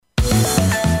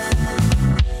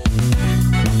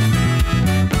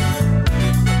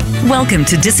Welcome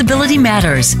to Disability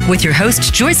Matters with your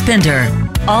host, Joyce Bender.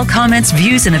 All comments,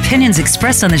 views, and opinions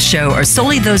expressed on the show are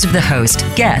solely those of the host,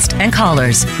 guest, and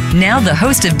callers. Now, the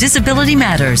host of Disability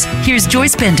Matters, here's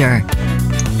Joyce Bender.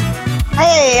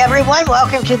 Hey, everyone.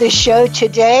 Welcome to the show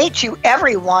today, to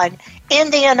everyone in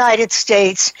the United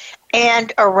States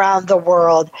and around the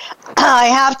world. I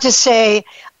have to say,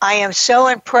 I am so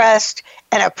impressed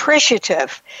and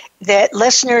appreciative that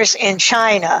listeners in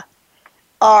China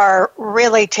are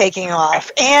really taking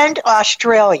off. And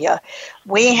Australia.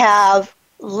 We have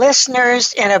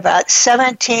listeners in about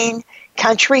 17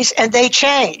 countries, and they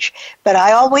change. But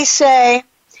I always say,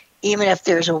 even if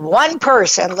there's one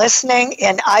person listening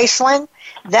in Iceland,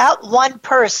 that one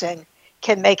person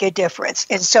can make a difference.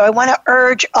 And so I want to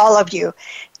urge all of you,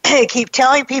 keep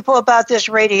telling people about this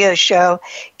radio show,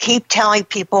 keep telling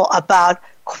people about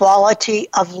quality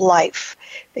of life.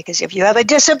 Because if you have a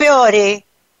disability,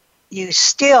 you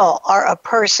still are a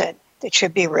person that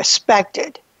should be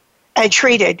respected and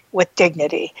treated with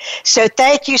dignity. So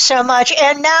thank you so much.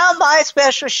 And now my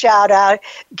special shout out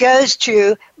goes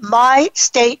to my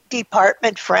State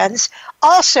Department friends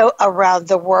also around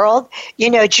the world. You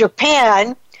know,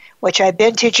 Japan, which I've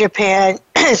been to Japan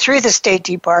through the State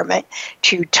Department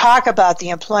to talk about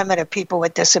the employment of people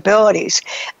with disabilities.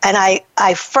 And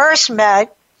I first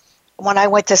met, when I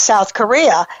went to South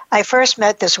Korea, I first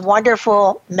met this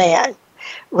wonderful man,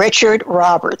 Richard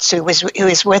Roberts, who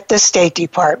is with the State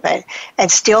Department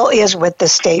and still is with the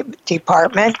State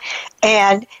Department.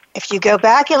 And if you go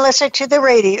back and listen to the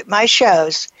radio, my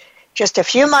shows, just a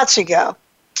few months ago,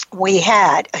 we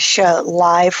had a show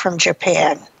live from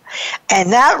Japan.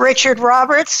 And that Richard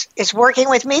Roberts is working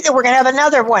with me. That we're going to have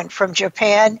another one from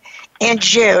Japan in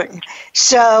June.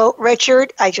 So,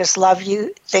 Richard, I just love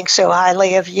you. Think so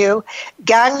highly of you.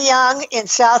 Gangyang in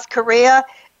South Korea,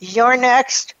 you're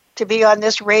next to be on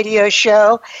this radio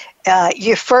show.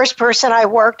 You're first person I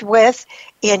worked with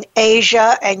in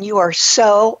Asia, and you are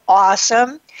so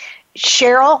awesome.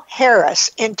 Cheryl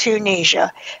Harris in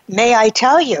Tunisia. May I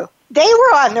tell you, they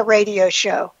were on the radio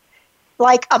show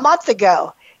like a month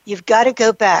ago. You've got to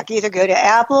go back. Either go to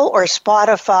Apple or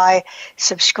Spotify,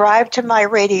 subscribe to my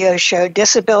radio show,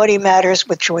 Disability Matters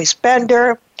with Joyce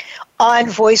Bender, on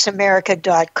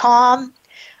voiceamerica.com.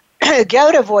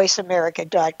 Go to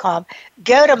voiceamerica.com.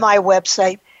 Go to my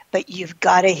website, but you've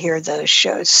got to hear those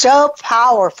shows. So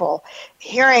powerful,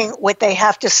 hearing what they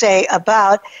have to say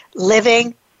about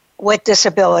living with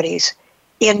disabilities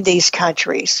in these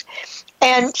countries.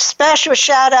 And special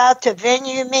shout out to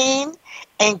Vinyumin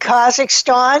in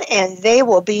Kazakhstan, and they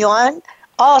will be on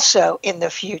also in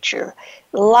the future.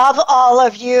 Love all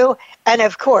of you, and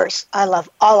of course, I love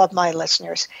all of my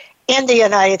listeners in the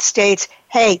United States.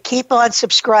 Hey, keep on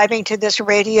subscribing to this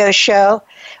radio show.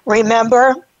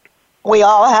 Remember, we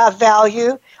all have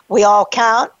value. We all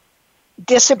count.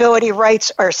 Disability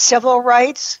rights are civil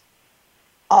rights.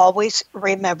 Always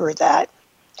remember that.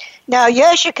 Now,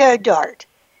 Yoshiko Dart.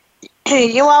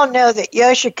 You all know that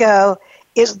Yoshiko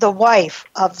is the wife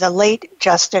of the late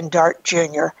Justin Dart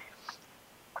Jr.,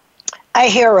 a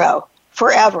hero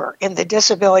forever in the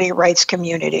disability rights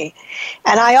community.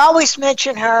 And I always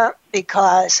mention her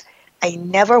because I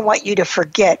never want you to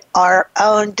forget our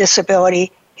own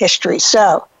disability history.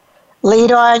 So,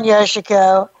 lead on,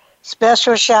 Yoshiko.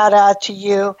 Special shout out to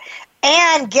you.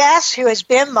 And guess who has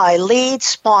been my lead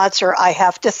sponsor, I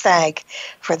have to thank,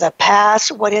 for the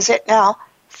past,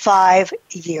 5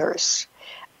 years.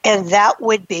 And that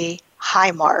would be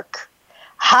Highmark.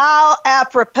 How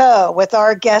apropos with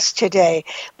our guest today.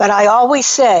 But I always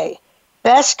say,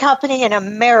 best company in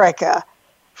America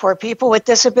for people with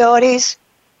disabilities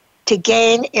to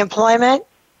gain employment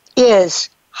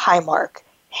is Highmark,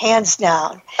 hands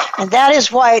down. And that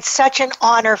is why it's such an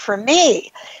honor for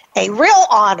me, a real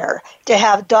honor, to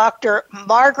have Dr.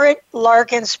 Margaret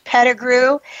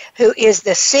Larkins-Pettigrew, who is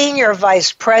the Senior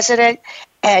Vice President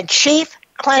and Chief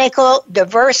Clinical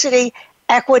Diversity,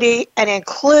 Equity, and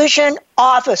Inclusion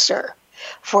Officer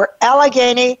for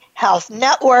Allegheny Health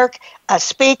Network, a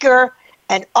speaker,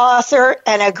 an author,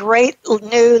 and a great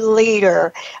new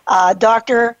leader.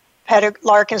 Dr.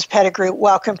 Larkins-Pettigrew,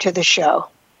 welcome to the show.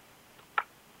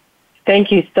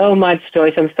 Thank you so much,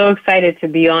 Joyce. I'm so excited to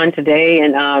be on today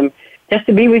and just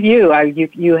to be with you.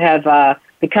 You have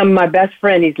become my best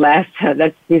friend these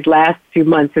last few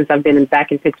months since I've been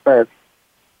back in Pittsburgh.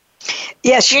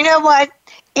 Yes, you know what?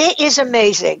 It is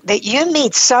amazing that you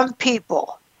meet some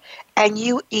people and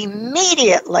you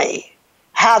immediately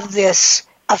have this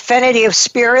affinity of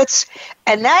spirits.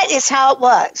 And that is how it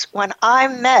was when I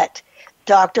met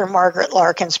Dr. Margaret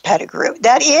Larkins-Pettigrew.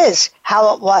 That is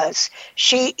how it was.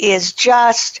 She is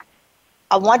just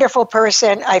a wonderful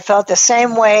person. I felt the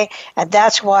same way, and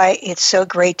that's why it's so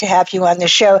great to have you on the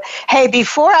show. Hey,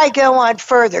 before I go on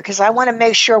further, because I want to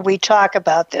make sure we talk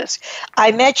about this,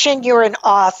 I mentioned you're an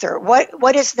author.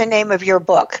 What is the name of your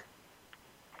book?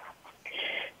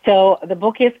 So the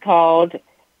book is called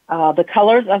The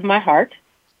Colors of My Heart,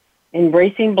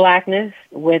 Embracing Blackness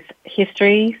with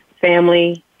History,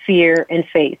 Family, Fear, and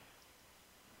Faith.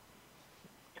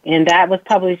 And that was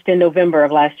published in November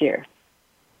of last year.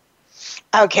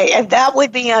 Okay, and that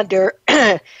would be under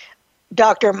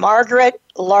Dr. Margaret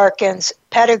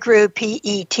Larkins-Pettigrew,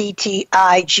 Pettigrew.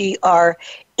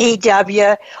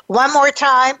 One more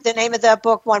time, the name of that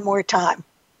book one more time.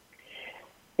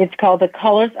 It's called The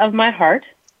Colors of My Heart,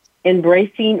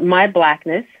 Embracing My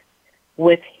Blackness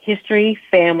with History,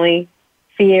 Family,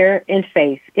 Fear, and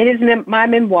Faith. It is my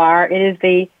memoir. It is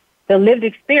the lived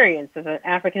experience of an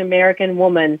African-American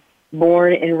woman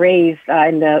born and raised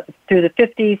through the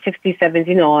 50s, 60s, 70s,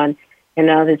 and on, and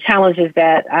the challenges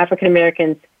that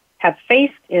African-Americans have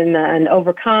faced and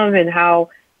overcome, and how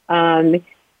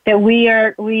that we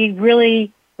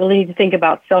really need to think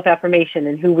about self-affirmation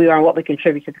and who we are and what we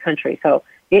contribute to the country. So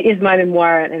it is my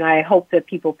memoir, and I hope that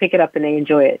people pick it up and they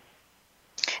enjoy it.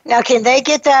 Now, can they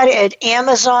get that at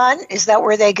Amazon? Is that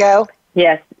where they go?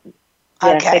 Yes.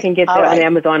 Yes, okay. They can get that on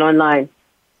Amazon online.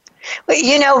 But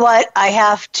you know what? I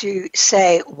have to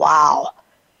say, wow.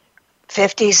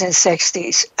 50s and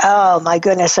 60s. Oh, my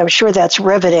goodness. I'm sure that's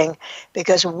riveting,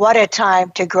 because what a time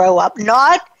to grow up.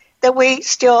 Not that we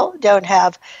still don't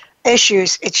have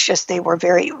issues. It's just they were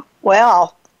very,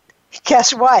 well,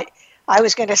 guess what? I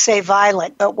was going to say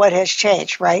violent, but what has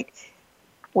changed, right?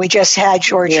 We just had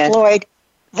George Floyd.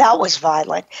 That was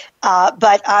violent.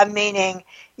 But I'm meaning,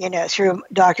 through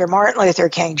Dr. Martin Luther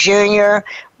King Jr.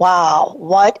 Wow,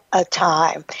 what a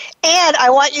time. And I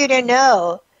want you to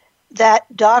know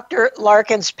that Dr.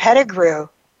 Larkins-Pettigrew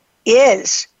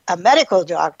is a medical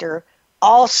doctor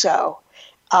also,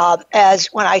 as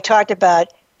when I talked about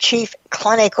chief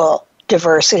clinical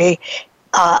diversity,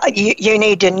 you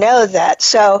need to know that.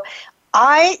 So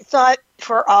I thought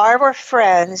for our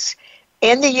friends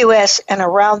in the U.S. and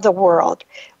around the world,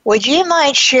 would you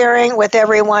mind sharing with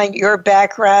everyone your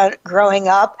background growing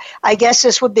up? I guess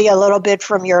this would be a little bit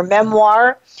from your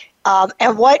memoir.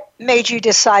 And what made you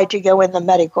decide to go in the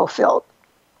medical field?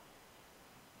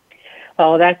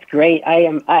 Oh, that's great.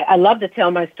 I love to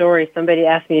tell my story. Somebody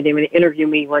asked me, they would interview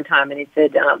me one time, and he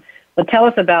said, well, tell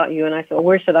us about you. And I said, well,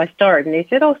 where should I start? And they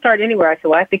said, oh, start anywhere. I said,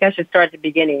 well, I think I should start at the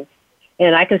beginning.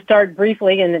 And I can start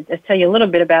briefly and just tell you a little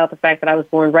bit about the fact that I was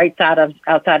born right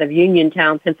outside of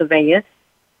Uniontown, Pennsylvania,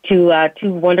 to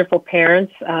two wonderful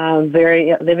parents,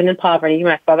 living in poverty.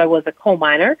 My father was a coal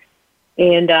miner,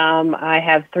 and I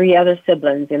have three other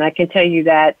siblings. And I can tell you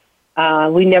that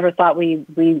we never thought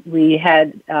we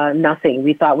had nothing.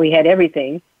 We thought we had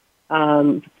everything.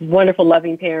 Wonderful,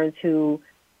 loving parents who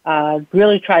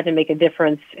really tried to make a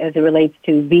difference as it relates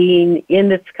to being in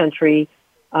this country,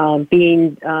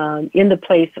 being in the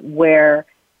place where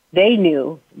they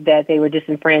knew that they were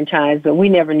disenfranchised, but we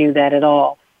never knew that at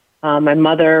all. My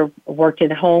mother worked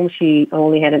at home. She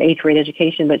only had an 8th grade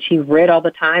education, but she read all the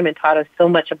time and taught us so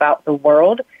much about the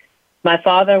world. My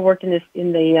father worked in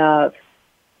the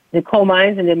coal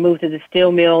mines and then moved to the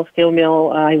steel mill. He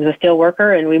was a steel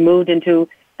worker, and we moved into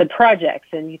the projects.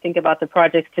 And you think about the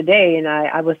projects today, and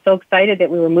I was so excited that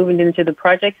we were moving into the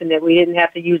projects and that we didn't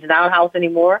have to use an outhouse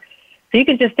anymore. So you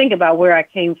can just think about where I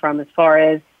came from as far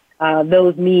as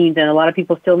those means, and a lot of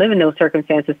people still live in those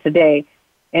circumstances today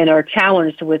and are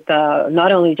challenged with not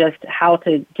only just how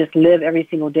to just live every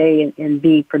single day and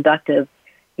be productive,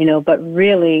 but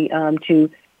really to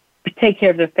take care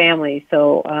of their families.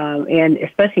 So, and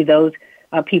especially those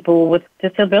people with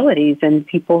disabilities and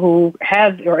people who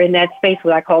are in that space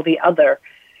what I call the other.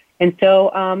 And so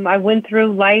I went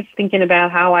through life thinking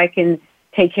about how I can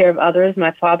take care of others.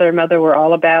 My father and mother were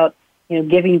all about,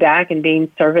 giving back and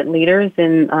being servant leaders.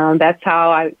 And that's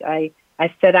how I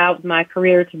set out my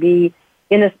career to be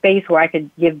in a space where I could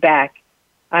give back.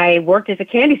 I worked as a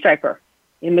candy striper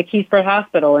in McKeesport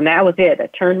Hospital, and that was it. I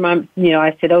turned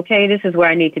I said, okay, this is where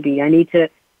I need to be. I need to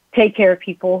take care of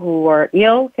people who are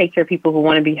ill, take care of people who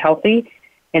want to be healthy,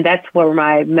 and that's where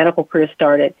my medical career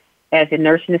started as a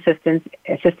nursing assistant,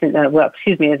 as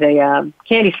a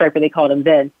candy striper, they called him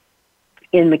then,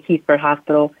 in McKeesport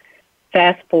Hospital.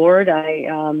 Fast forward,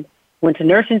 I went to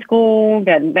nursing school,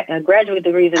 got graduate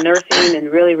degrees in nursing,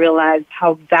 and really realized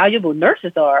how valuable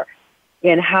nurses are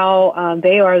and how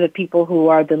they are the people who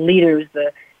are the leaders,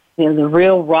 the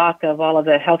real rock of all of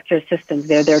the healthcare systems.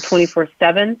 They're there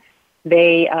 24/7.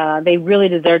 They really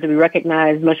deserve to be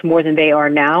recognized much more than they are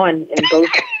now, and both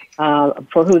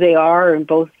for who they are, and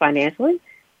both financially.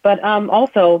 But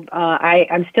also,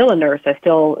 I'm still a nurse. I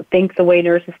still think the way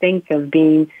nurses think, of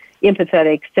being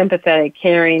empathetic, sympathetic,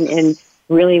 caring, and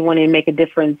really wanting to make a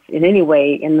difference in any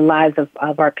way in the lives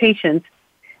of our patients.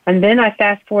 And then I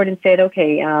fast forward and said,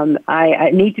 okay,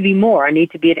 I need to be more. I need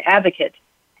to be an advocate.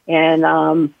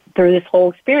 And through this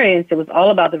whole experience, it was all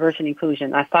about diversity and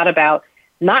inclusion. I thought about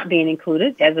not being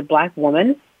included as a Black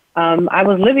woman. I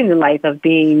was living the life of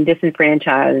being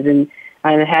disenfranchised and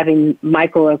having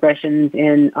microaggressions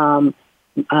and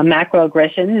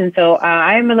macroaggressions. And so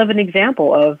I am a living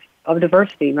example of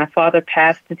diversity. My father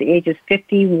passed at the age of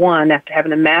 51 after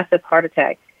having a massive heart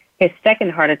attack. His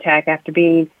second heart attack after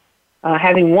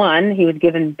having one, he was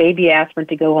given baby aspirin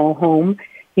to go home.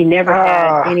 He never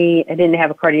had didn't have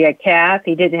a cardiac cath.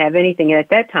 He didn't have anything. And at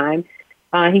that time,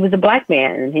 he was a Black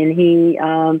man,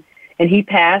 and he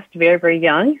passed very, very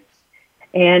young.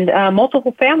 And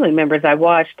multiple family members, I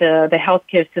watched the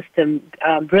healthcare system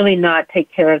really not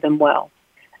take care of them well.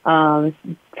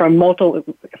 From multiple,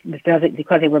 because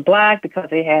they were Black, because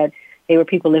they were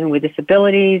people living with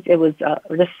disabilities. It was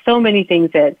just so many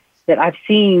things that I've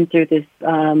seen through this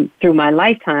through my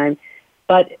lifetime.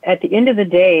 But at the end of the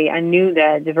day, I knew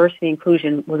that diversity and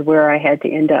inclusion was where I had to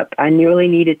end up. I really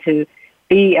needed to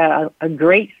be a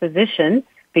great physician,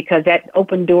 because that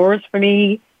opened doors for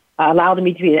me, allowed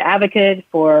me to be an advocate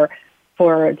for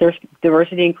diversity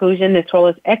and inclusion, as well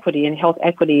as equity and health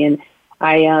equity. And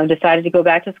I decided to go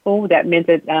back to school. That meant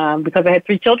that because I had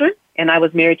 3 children, and I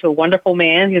was married to a wonderful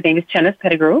man, his name is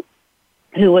Pettigrew,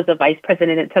 who was the vice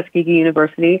president at Tuskegee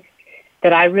University,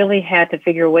 that I really had to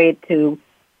figure a way to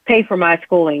pay for my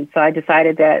schooling. So I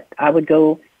decided that I would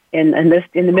go and enlist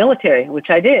in the military,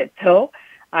 which I did. So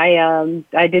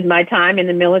I did my time in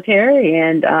the military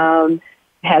and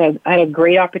had a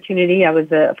great opportunity. I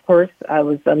was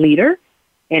a leader,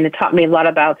 and it taught me a lot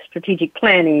about strategic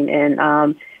planning,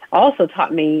 and also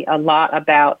taught me a lot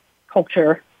about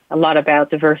culture, a lot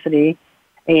about diversity,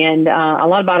 and a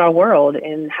lot about our world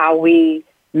and how we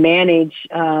manage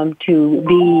to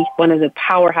be one of the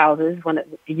powerhouses.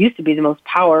 It used to be the most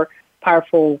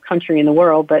powerful country in the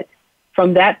world, but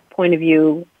from that point of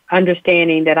view,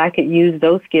 understanding that I could use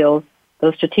those skills,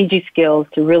 those strategic skills,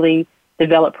 to really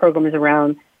develop programs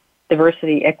around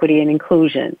diversity, equity, and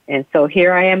inclusion. And so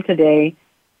here I am today,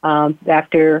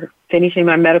 after finishing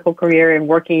my medical career and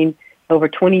working over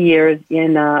 20 years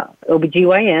in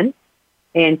OBGYN,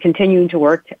 and continuing to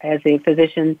work as a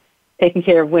physician, taking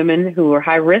care of women who are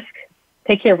high risk,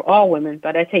 take care of all women,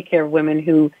 but I take care of women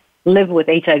who live with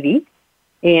HIV.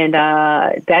 And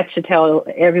that should tell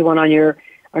everyone on your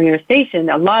station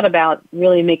a lot about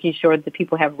really making sure that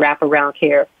people have wraparound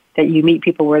care, that you meet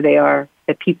people where they are,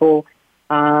 that people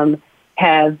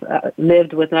have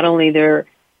lived with not only their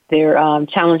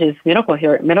challenges,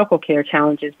 medical care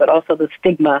challenges, but also the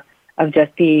stigma of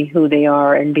just being who they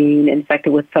are and being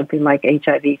infected with something like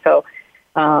HIV. So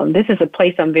this is a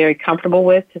place I'm very comfortable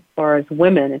with as far as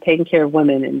women and taking care of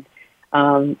women,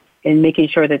 and making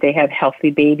sure that they have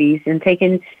healthy babies, and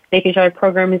making sure our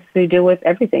program is to deal with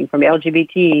everything from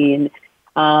LGBT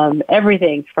and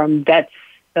everything from vets.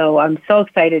 So I'm so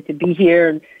excited to be here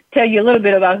and tell you a little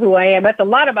bit about who I am. That's a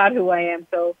lot about who I am.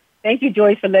 So thank you,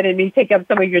 Joyce, for letting me take up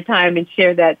some of your time and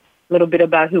share that little bit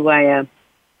about who I am.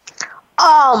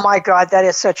 Oh, my God, that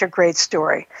is such a great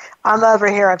story. I'm over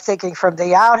here, I'm thinking from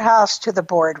the outhouse to the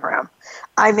boardroom.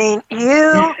 I mean,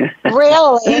 you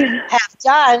really have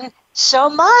done so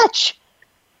much.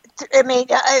 I mean,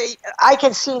 I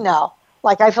can see now.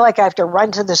 Like, I feel like I have to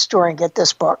run to the store and get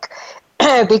this book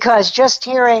because just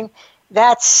hearing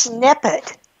that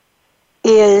snippet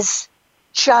is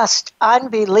just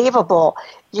unbelievable.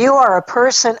 You are a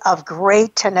person of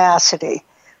great tenacity,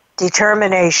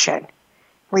 determination,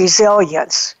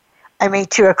 resilience. I mean,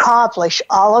 to accomplish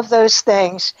all of those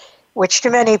things, which to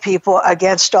many people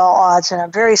against all odds, and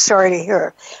I'm very sorry to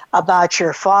hear about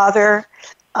your father,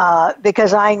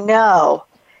 because I know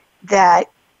that,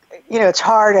 it's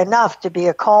hard enough to be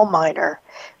a coal miner,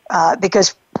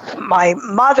 because my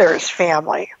mother's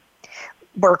family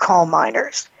were coal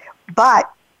miners. But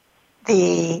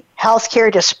the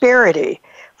healthcare disparity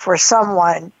for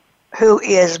someone who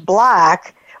is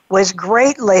Black was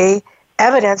greatly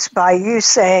evidenced by you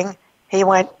saying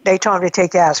they told him to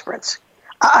take aspirins.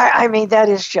 I mean, that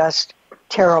is just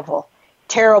terrible,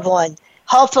 terrible. And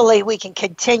hopefully we can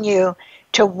continue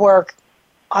to work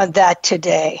on that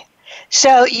today.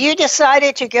 So you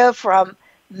decided to go from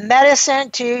medicine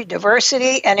to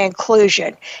diversity and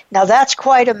inclusion. Now that's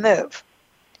quite a move.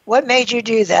 What made you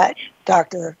do that,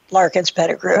 Dr.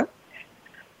 Larkins-Pettigrew?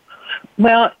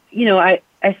 Well,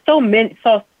 I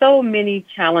saw so many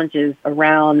challenges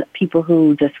around people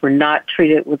who just were not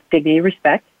treated with dignity and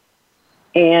respect.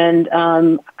 And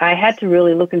I had to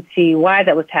really look and see why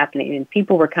that was happening. And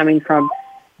people were coming from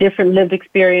different lived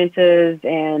experiences,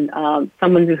 and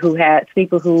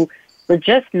people who were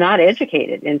just not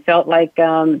educated and felt like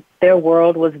their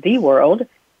world was the world.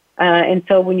 And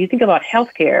so when you think about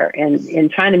healthcare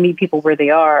and trying to meet people where they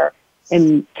are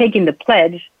and taking the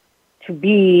pledge to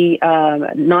be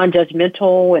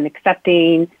non-judgmental and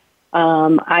accepting,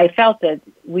 I felt that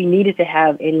we needed to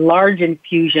have a large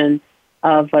infusion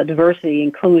of diversity,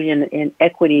 inclusion, and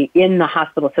equity in the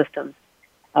hospital systems,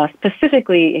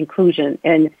 specifically inclusion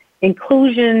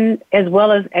as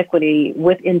well as equity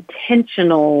with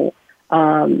intentional,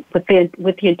 with the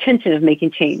intention of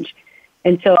making change.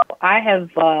 And so I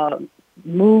have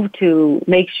moved to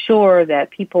make sure that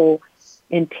people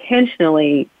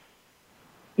intentionally,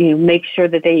 make sure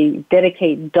that they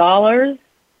dedicate dollars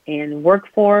and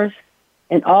workforce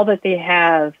and all that they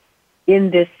have in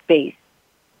this space,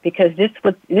 because this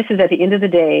is at the end of the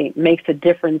day makes a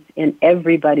difference in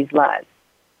everybody's lives.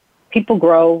 People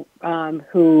grow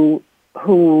who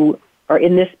are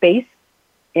in this space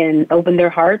and open their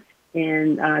hearts,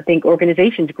 and I think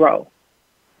organizations grow.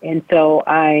 And so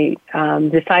I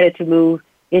decided to move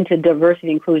into diversity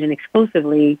inclusion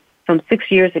exclusively from 6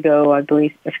 years ago, I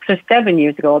believe, 6 or 7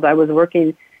 years ago. As I was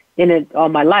working in it all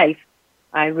my life,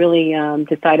 I really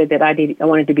decided that I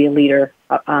wanted to be a leader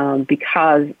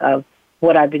because of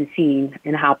what I've been seeing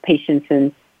and how patients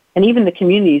and even the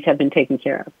communities have been taken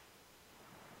care of.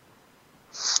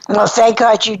 Well, thank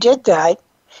God you did that,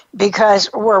 because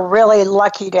we're really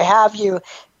lucky to have you.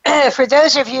 For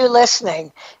those of you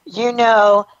listening,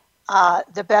 the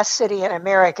best city in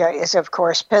America is, of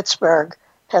course, Pittsburgh,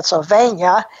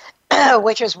 Pennsylvania,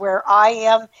 which is where I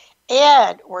am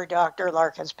and where Dr.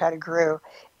 Larkins-Pettigrew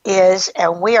is,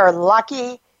 and we are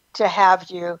lucky to have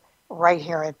you right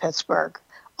here in Pittsburgh.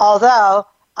 Although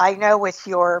I know with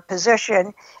your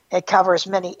position, it covers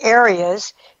many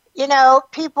areas.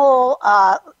 People,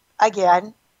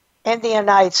 again, in the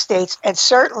United States and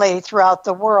certainly throughout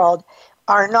the world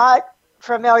are not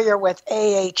familiar with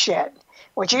AHN.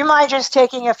 Would you mind just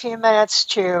taking a few minutes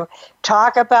to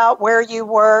talk about where you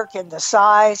work and the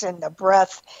size and the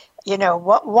breadth?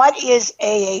 What is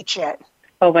AHN?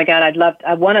 Oh my God,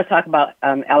 I want to talk about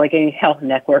Allegheny Health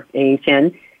Network,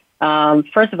 AHN.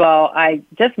 First of all, I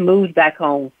just moved back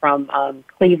home from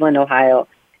Cleveland, Ohio,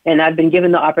 and I've been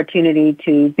given the opportunity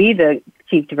to be the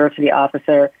Chief Diversity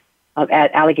Officer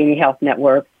at Allegheny Health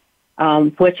Network,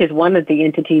 which is one of the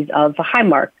entities of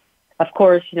Highmark. Of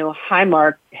course,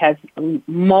 Highmark has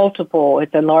multiple,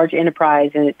 it's a large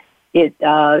enterprise, and it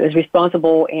is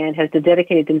responsible and has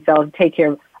dedicated themselves to take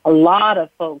care of a lot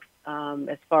of folks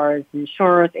as far as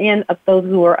insurance and of those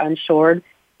who are uninsured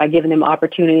by giving them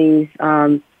opportunities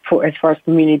as far as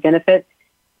community benefits.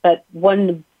 But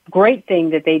one great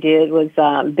thing that they did was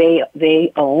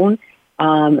they own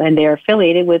and they're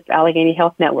affiliated with Allegheny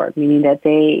Health Network, meaning that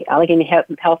Allegheny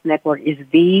Health Network is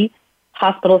the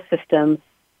hospital system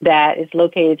that is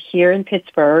located here in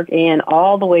Pittsburgh and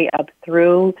all the way up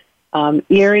through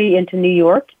Erie into New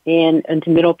York and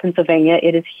into Middle Pennsylvania.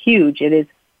 It is huge. It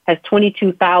has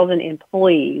 22,000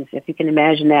 employees, if you can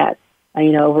imagine that.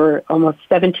 Over almost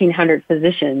 1,700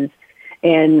 physicians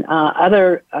and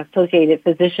other associated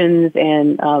physicians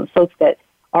and folks that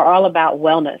are all about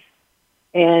wellness.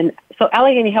 And so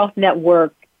Allegheny Health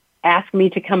Network asked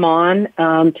me to come on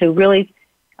to really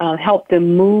help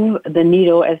them move the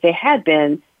needle as they had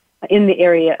been in the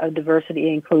area of diversity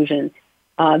and inclusion.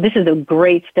 This is a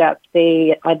great step.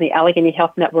 On the Allegheny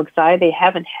Health Network side, they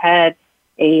haven't had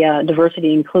a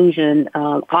diversity inclusion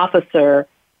officer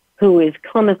who is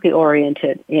clinically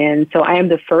oriented. And so I am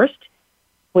the first,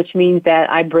 which means that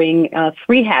I bring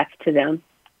 3 hats to them.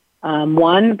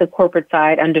 One, the corporate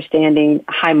side, understanding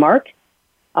Highmark,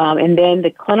 and then the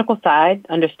clinical side,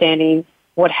 understanding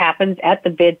what happens at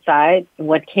the bedside,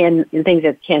 things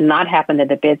that cannot happen at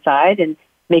the bedside, and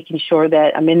making sure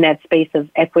that I'm in that space of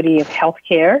equity of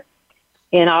healthcare.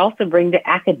 And I also bring the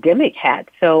academic hat.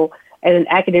 So as an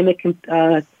academic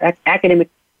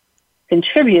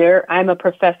contributor, I'm a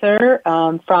professor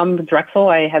from Drexel.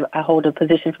 I hold a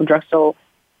position from Drexel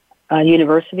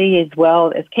University, as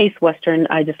well as Case Western.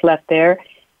 I just left there.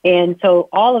 And so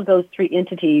all of those 3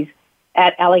 entities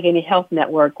at Allegheny Health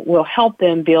Network will help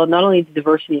them build not only the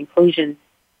diversity and inclusion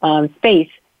space,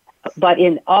 but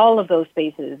in all of those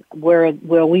spaces where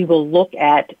we will look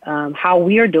at how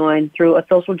we are doing through a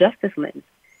social justice lens.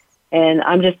 And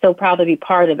I'm just so proud to be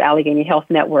part of Allegheny Health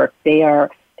Network.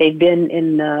 They've been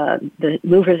in the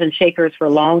movers and shakers for a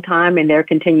long time, and they're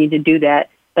continuing to do that.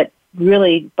 But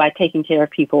really by taking care of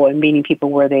people and meeting people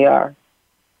where they are.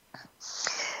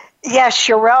 Yes,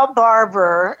 Sherelle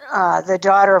Barber, the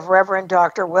daughter of Reverend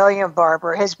Dr. William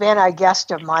Barber, has been a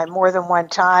guest of mine more than one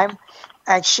time,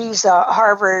 and she's a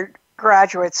Harvard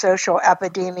graduate social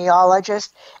epidemiologist.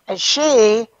 And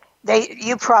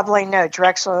you probably know,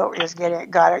 Drexel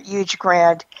got a huge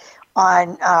grant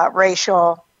on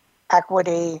racial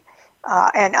equity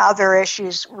and other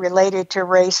issues related to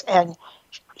race, and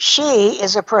she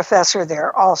is a professor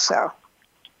there also,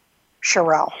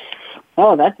 Sherelle.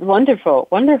 Oh, that's wonderful,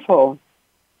 wonderful.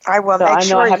 I will make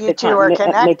sure you two are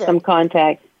connected. Make some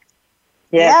contact.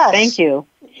 Yes, thank you.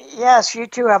 Yes, you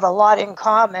two have a lot in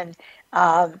common.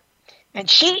 And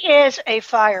she is a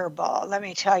fireball, let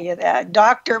me tell you that.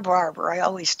 Dr. Barber, I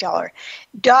always tell her,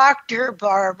 Dr.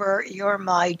 Barber, you're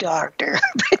my doctor.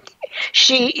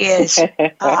 She is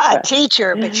a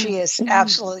teacher, but she is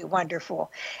absolutely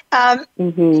wonderful.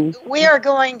 We are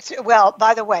going to, well,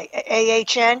 by the way,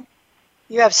 AHN,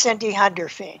 you have Cindy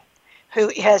Hunderfing, who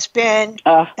has been,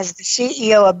 as the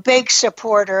CEO, a big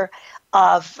supporter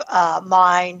of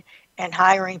mine and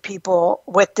hiring people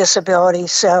with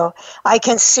disabilities. So I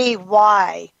can see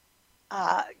why,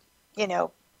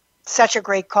 such a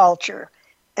great culture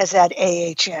as at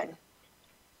AHN.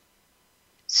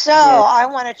 So yes. I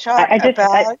want to talk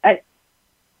about... I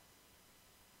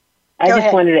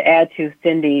just wanted to add to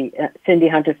Cindy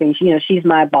Hunterfing. She's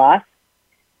my boss,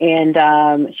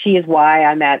 and she is why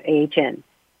I'm at AHN.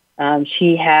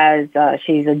 She's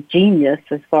a genius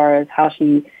as far as how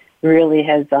she really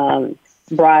has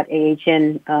brought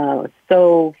AHN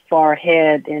so far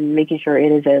ahead in making sure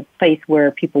it is a place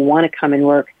where people want to come and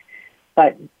work.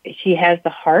 But she has the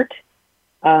heart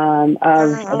of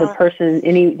the person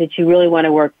that you really want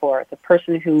to work for, the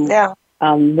person who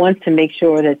wants to make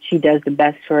sure that she does the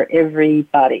best for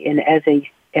everybody. And as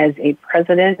a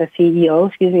president, a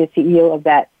CEO of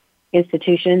that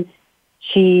institution,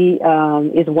 she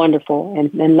is wonderful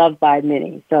and loved by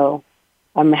many. So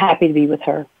I'm happy to be with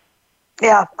her.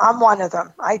 Yeah, I'm one of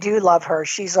them. I do love her.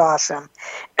 She's awesome.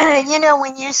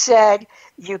 When you said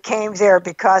you came there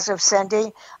because of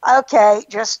Cindy, okay,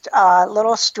 just a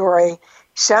little story.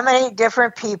 So many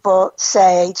different people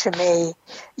say to me,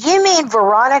 you mean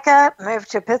Veronica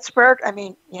moved to Pittsburgh? I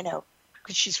mean,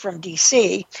 because she's from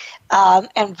D.C.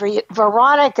 And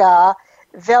Veronica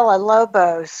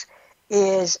Villalobos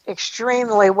is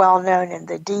extremely well known in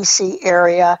the D.C.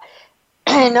 area,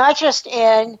 not just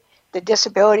in the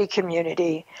disability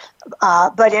community,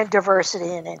 but in diversity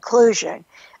and inclusion,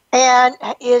 and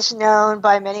is known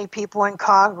by many people in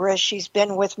Congress. She's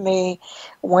been with me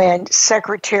when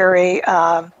Secretary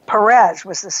Perez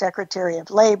was the Secretary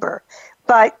of Labor,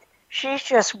 but she's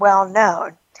just well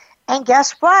known. And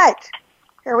guess what?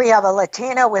 Here we have a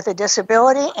Latina with a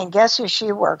disability, and guess who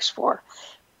she works for?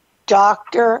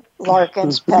 Dr.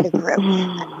 Larkins-Pettigrew.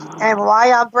 And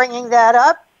why I'm bringing that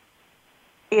up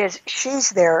is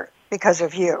she's there because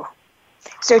of you.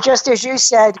 So just as you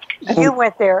said, you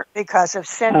went there because of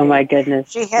Cindy. Oh, my goodness.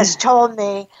 She has told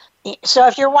me. So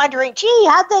if you're wondering, gee,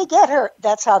 how'd they get her?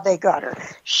 That's how they got her.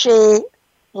 She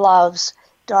loves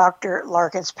Dr.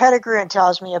 Larkins-Pettigrew and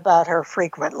tells me about her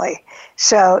frequently.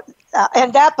 So,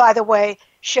 and that, by the way,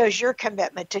 shows your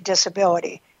commitment to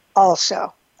disability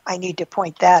also. I need to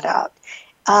point that out.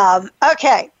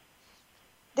 Okay.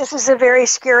 This is a very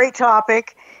scary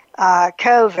topic,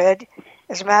 COVID.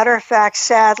 As a matter of fact,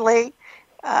 sadly,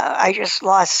 I just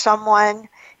lost someone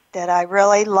that I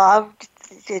really loved,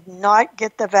 did not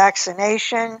get the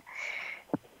vaccination.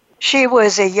 She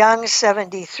was a young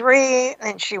 73,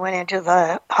 and she went into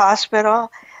the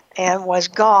hospital and was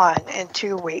gone in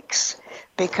 2 weeks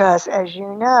because, as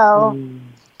you know,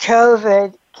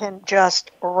 COVID can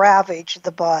just ravage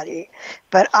the body.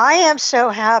 But I am so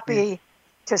happy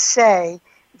to say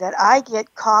that I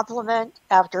get compliment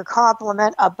after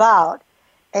compliment about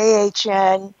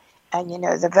AHN and,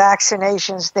 the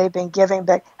vaccinations they've been giving.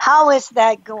 But how is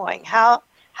that going? How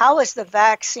is the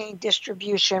vaccine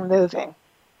distribution moving?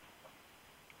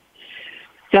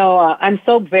 So I'm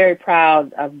so very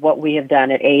proud of what we have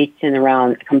done at AHN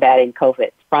around combating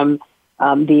COVID. From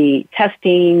the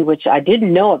testing, which I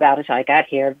didn't know about until I got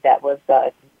here, that was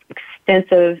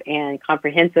extensive and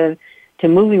comprehensive, to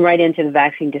moving right into the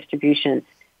vaccine distribution.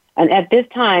 And at this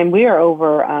time, we are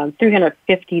over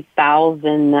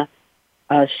 350,000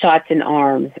 shots in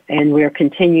arms, and we're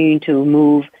continuing to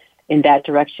move in that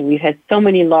direction. We've had so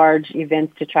many large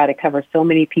events to try to cover so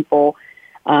many people.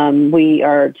 We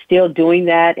are still doing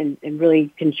that and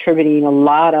really contributing a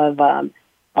lot of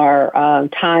our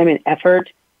time and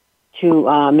effort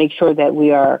to make sure that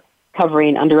we are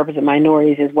covering underrepresented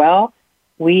minorities as well.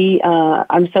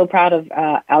 I'm so proud of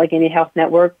Allegheny Health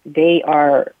Network. They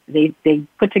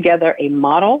put together a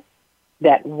model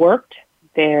that worked.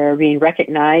 They're being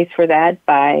recognized for that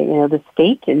by the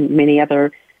state and many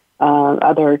other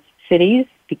cities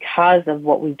because of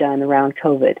what we've done around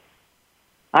COVID.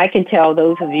 I can tell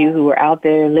those of you who are out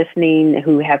there listening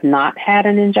who have not had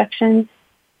an injection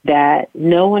that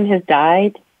no one has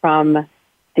died from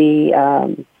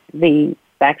the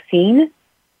vaccine.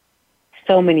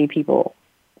 So many people,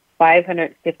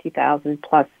 550,000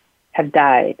 plus, have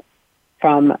died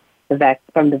from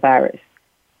the virus.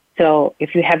 So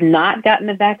if you have not gotten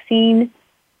the vaccine,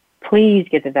 please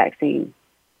get the vaccine.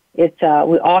 We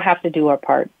all have to do our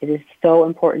part. It is so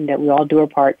important that we all do our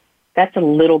part. That's a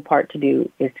little part to do,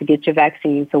 is to get your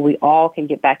vaccine so we all can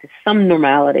get back to some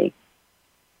normality.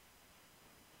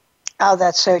 Oh,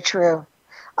 that's so true.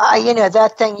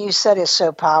 That thing you said is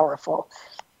so powerful.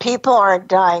 People aren't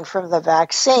dying from the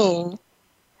vaccine,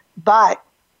 but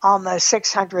almost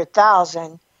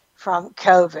 600,000 from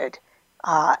COVID.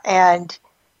 And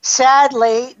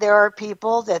sadly, there are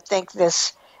people that think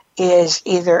this is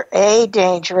either A,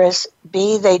 dangerous,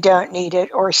 B, they don't need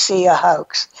it, or C, a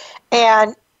hoax.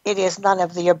 And it is none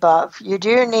of the above. You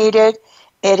do need it.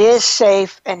 It is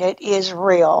safe, and it is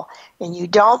real. And you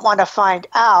don't want to find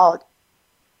out,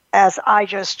 as I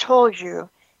just told you,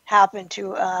 happened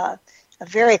to a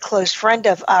very close friend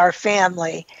of our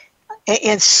family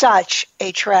in such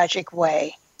a tragic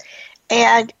way.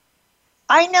 And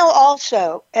I know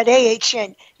also at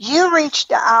AHN, you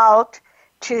reached out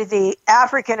to the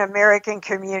African American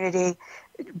community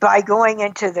by going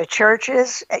into the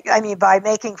churches, by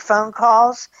making phone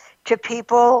calls to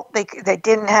people that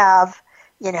didn't have,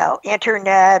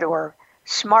 internet or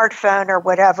smartphone or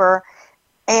whatever.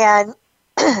 And,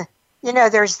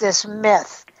 there's this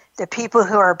myth that people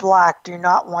who are Black do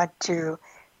not want to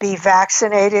be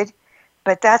vaccinated,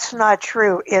 but that's not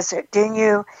true, is it? Didn't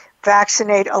you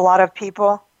vaccinate a lot of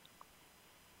people?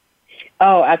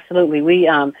 Oh, absolutely. We,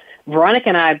 Veronica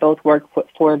and I both work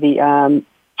for the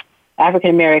African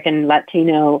American,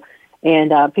 Latino,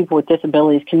 and people with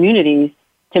disabilities communities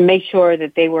to make sure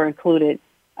that they were included.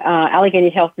 Allegheny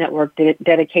Health Network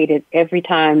dedicated every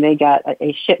time they got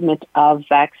a shipment of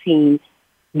vaccine,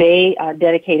 they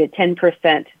dedicated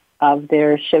 10% of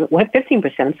their shipment,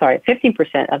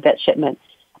 15% of that shipment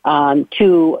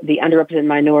to the underrepresented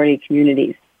minority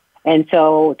communities. And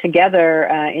so together,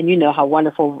 and you know how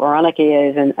wonderful Veronica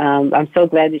is, and I'm so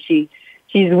glad that she's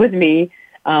with me.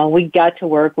 We got to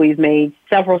work. We've made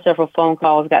several phone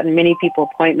calls, gotten many people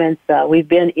appointments. We've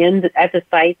been at the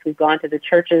sites. We've gone to the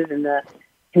churches and the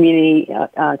community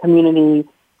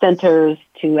centers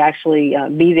to actually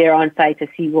be there on site to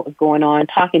see what was going on,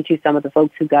 talking to some of the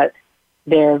folks who got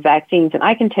their vaccines. And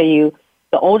I can tell you,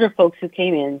 the older folks who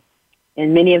came in,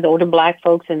 and many of the older Black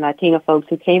folks and Latino folks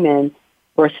who came in,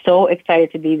 were so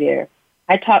excited to be there.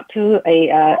 I talked to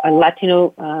a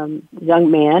Latino young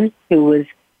man who was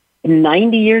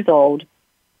 90 years old,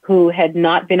 who had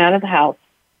not been out of the house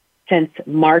since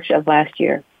March of last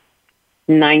year,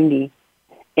 90.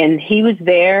 And he was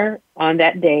there on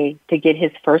that day to get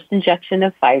his first injection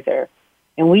of Pfizer.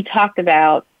 And we talked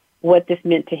about what this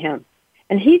meant to him.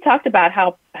 And he talked about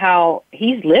how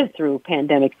he's lived through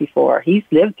pandemics before. He's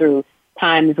lived through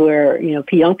times where,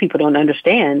 young people don't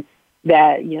understand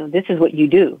that, this is what you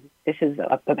do. This is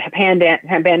a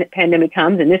pandemic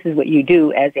comes, and this is what you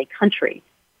do as a country.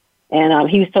 And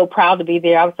he was so proud to be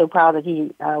there. I was so proud that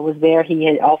he was there. He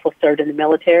had also served in the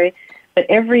military. But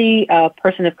every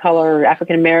person of color,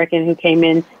 African American who came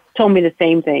in, told me the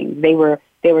same thing. They were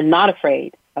not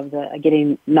afraid of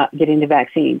not getting the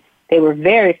vaccine. They were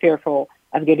very fearful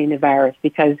of getting the virus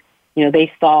because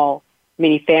they saw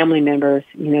many family members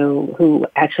who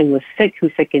actually was sick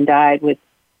and died with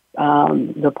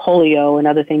the polio and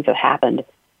other things that happened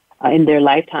in their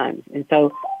lifetimes. And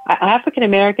so African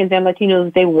Americans and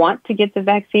Latinos, they want to get the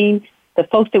vaccine. The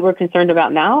folks that we're concerned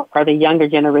about now are the younger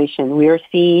generation. We are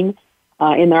seeing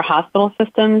in their hospital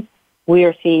systems, we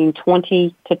are seeing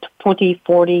 20 to 20,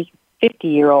 40,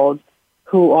 50-year-olds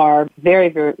who are very,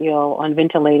 very ill on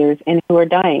ventilators and who are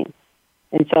dying.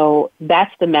 And so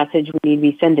that's the message we need to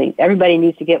be sending. Everybody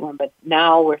needs to get one, but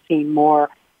now we're seeing more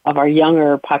of our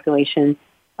younger population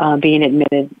being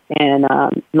admitted and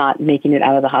not making it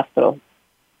out of the hospital.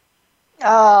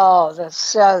 Oh, that's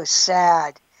so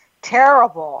sad.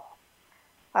 Terrible.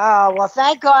 Oh, well,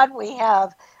 thank God we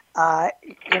have, AHN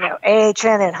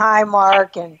and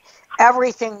Highmark and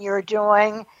everything you're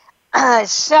doing.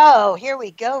 So here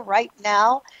we go right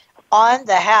now. On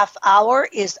the half hour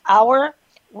is our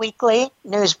weekly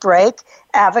news break,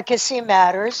 Advocacy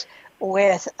Matters,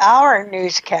 with our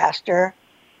newscaster,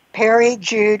 Perry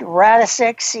Jude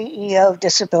Radisic, CEO of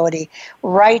Disability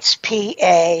Rights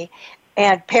PA.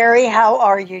 And Perry, how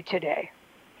are you today?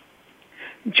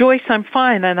 Joyce, I'm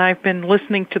fine, and I've been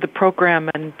listening to the program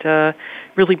and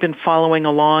really been following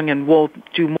along, and we'll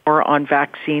do more on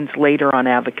vaccines later on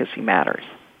Advocacy Matters.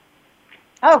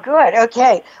 Oh, good.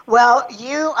 Okay. Well,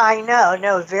 you, I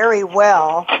know very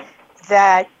well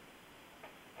that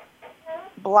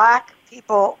Black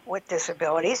people with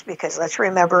disabilities, because let's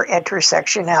remember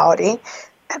intersectionality,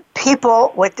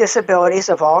 people with disabilities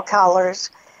of all colors,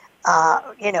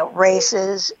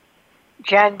 races,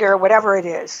 gender, whatever it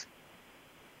is,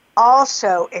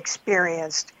 also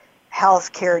experienced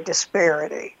healthcare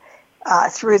disparity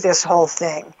through this whole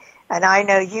thing. And I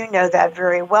know you know that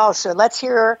very well. So let's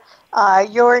hear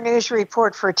your news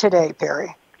report for today,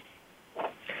 Perry.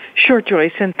 Sure,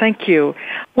 Joyce, and thank you.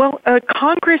 Well,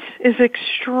 Congress is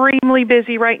extremely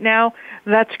busy right now.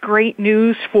 That's great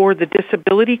news for the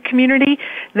disability community.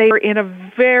 They are in a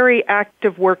very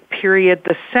active work period.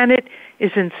 The Senate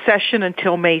is in session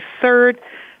until May 3rd.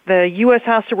 The U.S.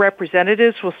 House of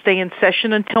Representatives will stay in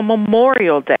session until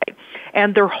Memorial Day,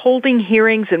 and they're holding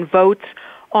hearings and votes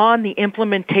on the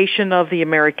implementation of the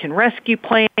American Rescue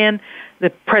Plan,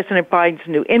 the President Biden's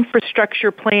new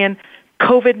infrastructure plan,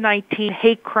 COVID-19,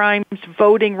 hate crimes,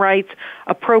 voting rights,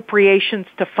 appropriations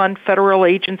to fund federal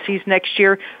agencies next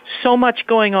year. So much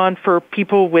going on for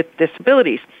people with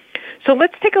disabilities. So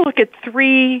let's take a look at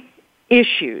three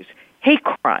issues. Hate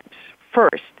crimes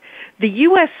first. The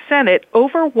U.S. Senate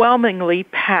overwhelmingly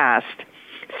passed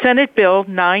Senate Bill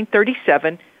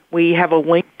 937. We have a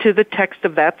link to the text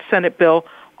of that Senate bill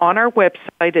on our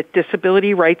website at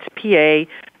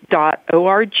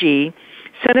disabilityrightspa.org.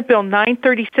 Senate Bill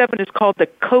 937 is called the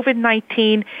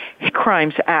COVID-19 Hate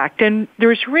Crimes Act, and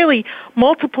there's really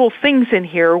multiple things in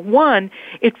here. One,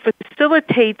 it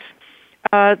facilitates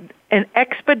an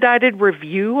expedited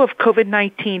review of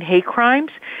COVID-19 hate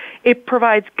crimes. It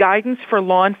provides guidance for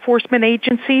law enforcement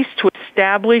agencies to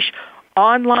establish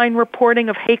online reporting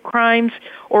of hate crimes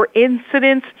or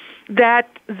incidents that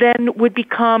then would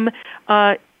become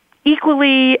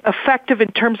equally effective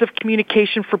in terms of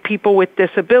communication for people with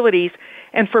disabilities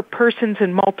and for persons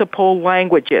in multiple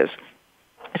languages.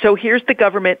 So here's the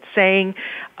government saying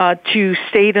to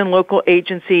state and local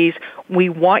agencies, we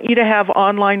want you to have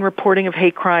online reporting of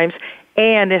hate crimes,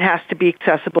 and it has to be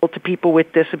accessible to people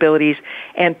with disabilities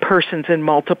and persons in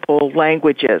multiple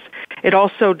languages. It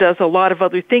also does a lot of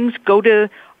other things. Go to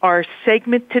our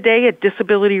segment today at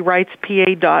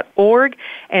disabilityrightspa.org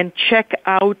and check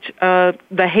out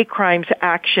the hate crimes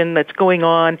action that's going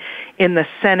on in the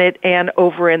Senate and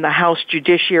over in the House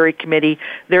Judiciary Committee.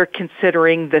 They're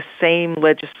considering the same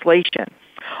legislation.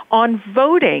 On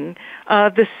voting,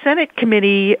 the Senate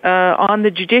Committee on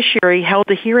the Judiciary held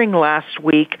a hearing last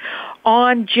week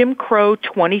on Jim Crow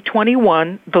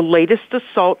 2021, the latest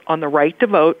assault on the right to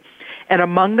vote. And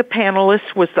among the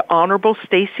panelists was the Honorable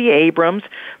Stacey Abrams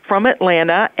from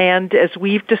Atlanta. And as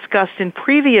we've discussed in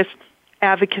previous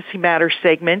Advocacy Matters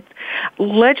segment,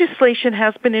 legislation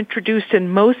has been introduced in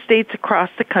most states across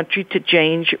the country to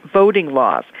change voting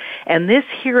laws. And this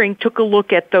hearing took a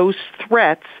look at those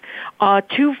threats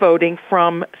to voting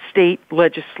from state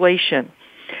legislation.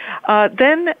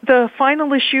 Then the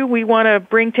final issue we want to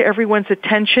bring to everyone's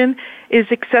attention is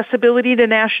accessibility to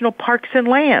national parks and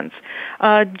lands.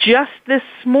 Just this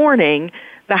morning,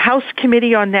 the House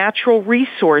Committee on Natural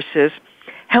Resources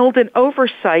held an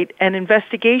oversight and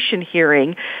investigation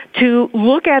hearing to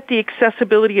look at the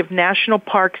accessibility of national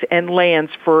parks and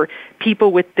lands for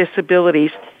people with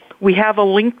disabilities. We have a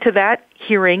link to that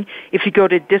hearing if you go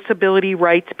to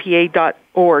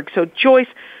disabilityrightspa.org. So, Joyce,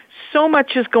 so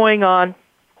much is going on.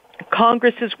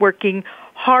 Congress is working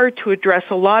hard to address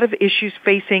a lot of issues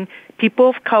facing people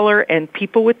of color and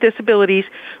people with disabilities.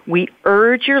 We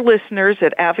urge your listeners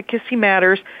at Advocacy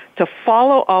Matters to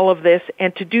follow all of this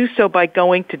and to do so by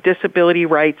going to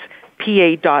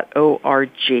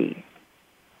disabilityrightspa.org.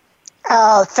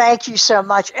 Oh, thank you so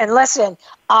much. And listen,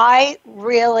 I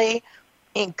really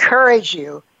encourage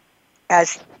you,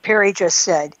 as Perry just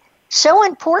said, so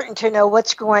important to know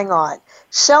what's going on.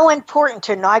 So important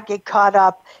to not get caught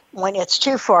up when it's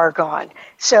too far gone.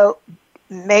 So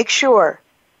make sure,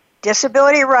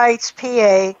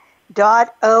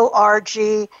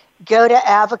 disabilityrightspa.org, go to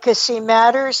Advocacy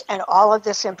Matters, and all of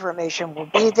this information will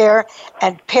be there.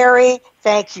 And Perry,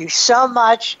 thank you so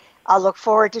much. I look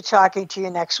forward to talking to you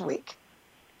next week.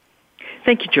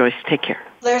 Thank you, Joyce. Take care.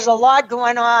 There's a lot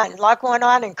going on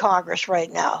in Congress right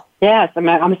now. Yes,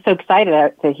 I'm so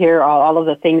excited to hear all of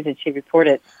the things that she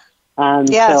reported.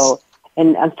 Yes.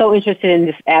 And I'm so interested in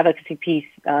this advocacy piece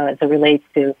as it relates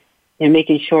to, and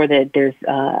making sure that there's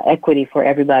equity for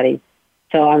everybody.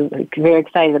 So I'm very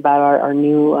excited about our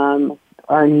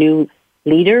new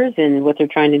leaders and what they're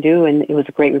trying to do, and it was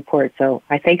a great report. So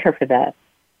I thank her for that.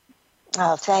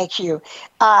 Oh, thank you.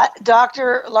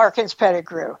 Dr.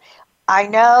 Larkins-Pettigrew, I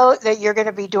know that you're going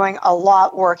to be doing a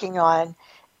lot working on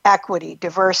equity,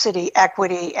 diversity,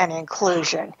 equity, and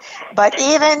inclusion. But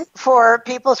even for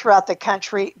people throughout the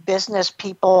country, business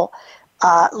people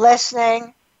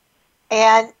listening,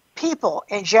 and people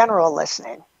in general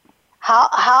listening,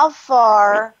 how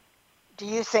far do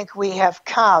you think we have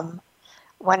come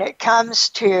when it comes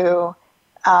to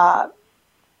the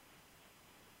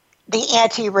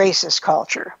anti-racist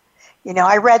culture? You know,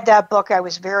 I read that book. I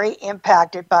was very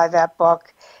impacted by that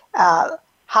book.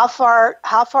 How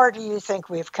far do you think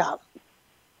we've come?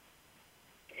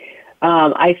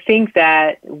 I think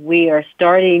that we are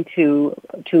starting to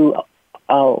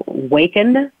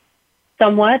awaken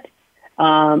somewhat,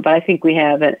 but I think we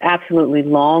have an absolutely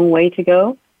long way to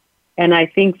go. And I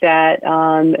think that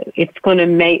it's going to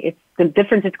make the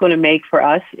difference it's going to make for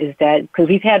us is that because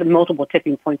we've had multiple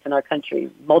tipping points in our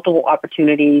country, multiple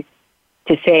opportunities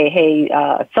to say, hey,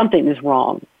 something is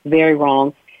wrong, very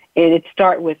wrong. And it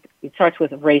starts with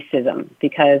racism,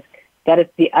 because that is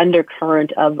the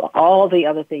undercurrent of all the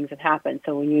other things that happen.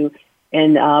 So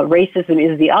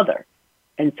racism is the other.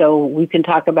 And so we can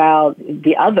talk about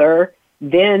the other,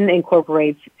 then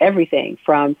incorporates everything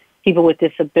from people with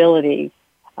disabilities,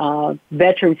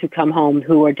 veterans who come home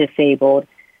who are disabled.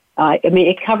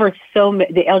 It covers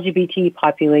the LGBT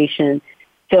population.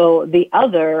 So the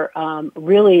other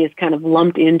really is kind of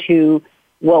lumped into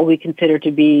what we consider to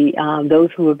be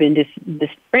those who have been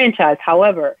disfranchised.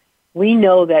 However, we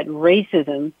know that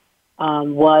racism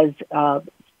was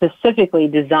specifically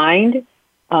designed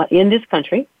in this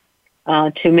country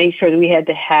to make sure that we had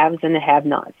the haves and the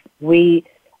have-nots.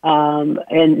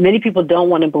 And many people don't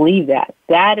want to believe that.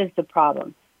 That is the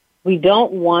problem. We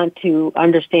don't want to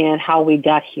understand how we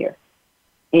got here.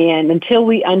 And until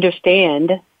we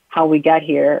understand how we got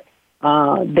here,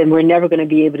 then we're never going to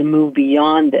be able to move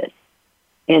beyond this.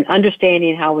 And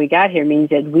understanding how we got here means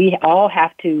that we all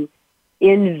have to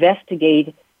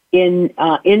investigate in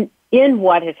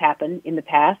what has happened in the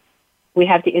past. We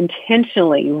have to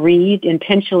intentionally read,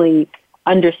 intentionally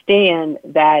understand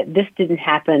that this didn't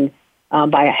happen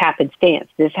by a happenstance.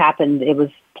 This happened, it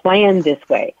was planned this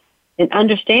way. And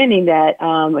understanding that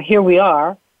here we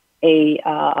are,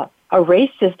 a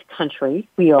racist country.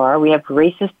 We have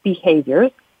racist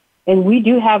behaviors, and we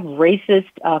do have racist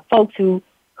folks who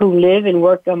live and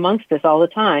work amongst us all the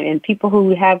time, and people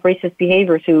who have racist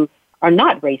behaviors who are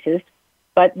not racist,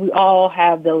 but we all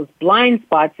have those blind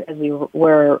spots as we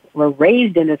were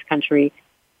raised in this country.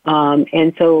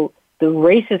 And so the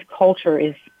racist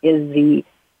culture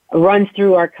runs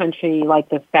through our country like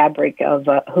the fabric of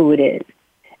who it is.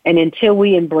 And until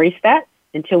we embrace that,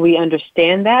 until we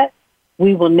understand that,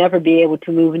 we will never be able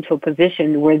to move into a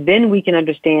position where then we can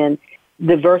understand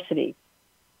diversity.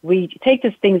 We take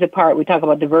these things apart. We talk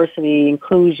about diversity,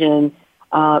 inclusion,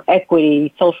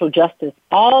 equity, social justice.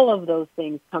 All of those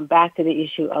things come back to the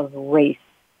issue of race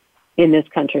in this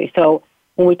country. So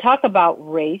when we talk about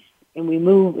race and we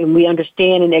move and we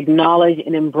understand and acknowledge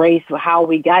and embrace how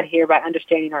we got here by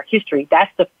understanding our history,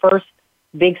 that's the first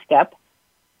big step.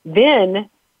 Then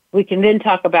we can then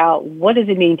talk about what does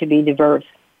it mean to be diverse.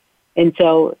 And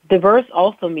so diverse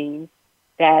also means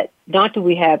that not do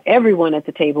we have everyone at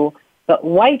the table, but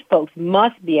white folks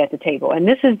must be at the table. And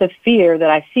this is the fear that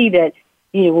I see that,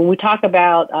 when we talk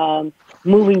about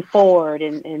moving forward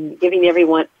and giving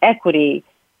everyone equity,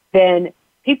 then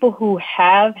people who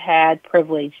have had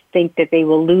privilege think that they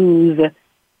will lose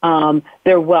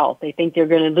their wealth. They think they're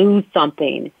going to lose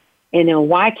something. And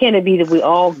why can't it be that we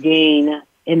all gain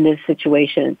in this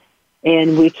situation?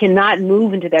 And we cannot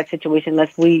move into that situation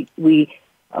unless we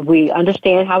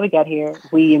understand how we got here.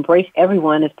 We embrace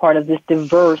everyone as part of this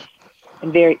diverse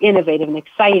and very innovative and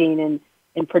exciting and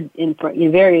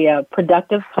very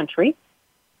productive country,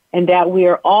 and that we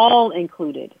are all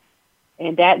included.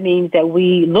 And that means that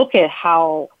we look at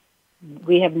how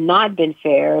we have not been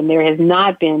fair and there has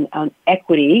not been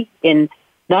equity in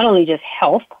not only just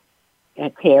health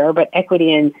care, but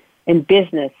equity in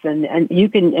business. And you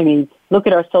can, look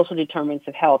at our social determinants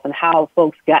of health and how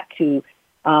folks got to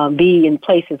be in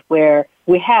places where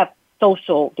we have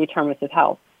social determinants of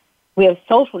health. We have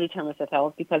social determinants of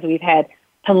health because we've had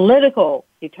political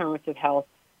determinants of health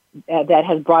that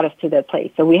has brought us to that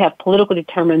place. So we have political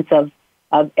determinants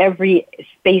of every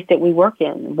space that we work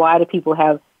in. Why do people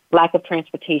have lack of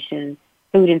transportation,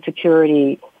 food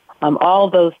insecurity, all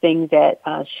those things that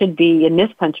should be in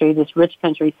this country, this rich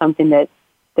country, something that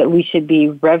that we should be,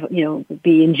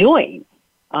 be enjoying.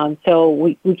 So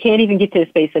we can't even get to the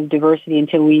space of diversity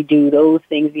until we do those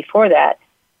things before that,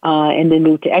 and then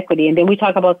move to equity. And then we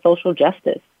talk about social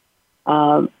justice.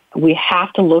 We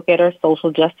have to look at our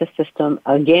social justice system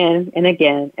again and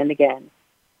again and again.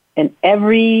 And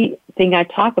everything I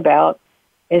talk about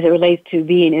as it relates to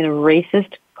being in a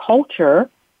racist culture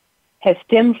has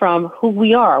stemmed from who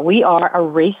we are. We are a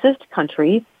racist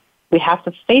country. We have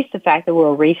to face the fact that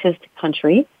we're a racist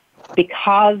country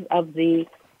because of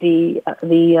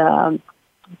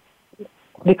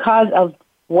because of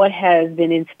what has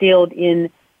been instilled in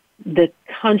the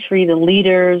country, the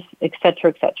leaders, et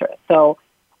cetera, et cetera. So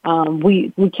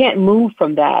we can't move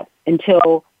from that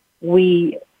until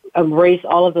we embrace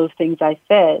all of those things I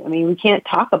said. I mean, we can't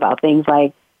talk about things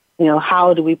like,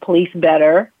 how do we police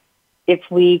better if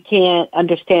we can't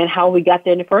understand how we got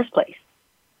there in the first place?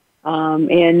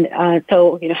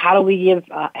 So, how do we give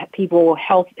people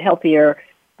healthier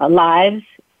lives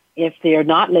if they're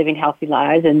not living healthy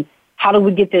lives? And how do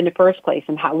we get there in the first place?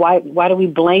 And why do we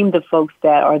blame the folks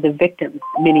that are the victims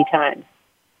many times?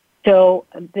 So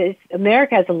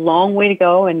America has a long way to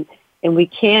go, and we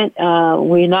can't,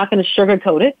 we're not going to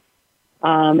sugarcoat it.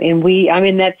 I'm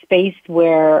in that space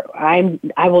where I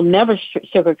will never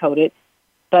sugarcoat it,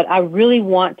 but I really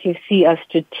want to see us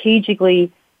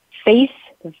strategically face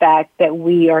the fact that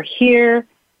we are here,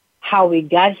 how we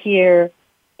got here,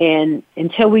 and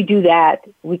until we do that,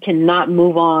 we cannot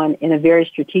move on in a very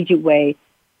strategic way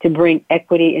to bring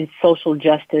equity and social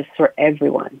justice for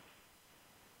everyone.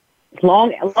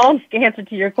 Long answer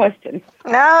to your question.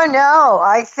 No,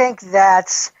 I think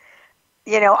that's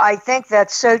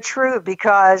so true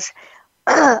because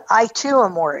I too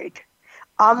am worried.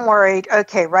 I'm worried,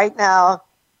 okay, right now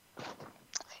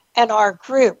in our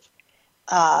group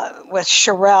with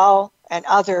Sherelle and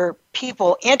other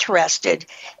people interested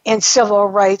in civil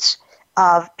rights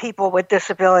of people with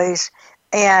disabilities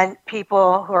and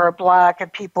people who are Black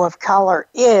and people of color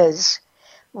is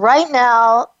right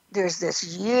now there's this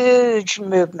huge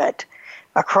movement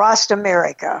across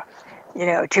America,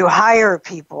 to hire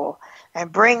people and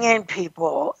bring in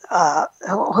people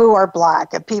who are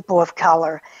Black and people of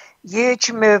color.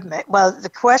 Huge movement. Well, the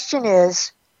question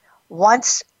is,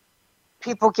 once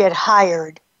people get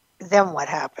hired, then what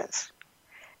happens?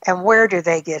 And where do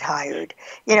they get hired?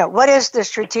 What is the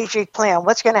strategic plan?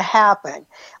 What's going to happen?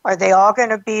 Are they all going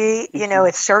to be,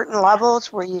 at certain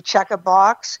levels where you check a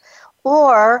box?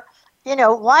 Or,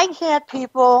 why can't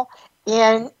people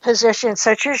in positions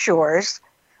such as yours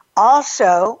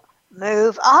also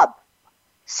move up?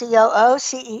 COO,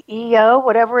 CEO,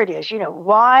 whatever it is.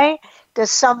 Why does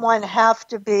someone have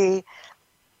to be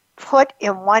put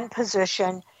in one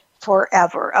position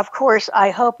forever? Of course, I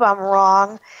hope I'm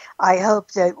wrong. I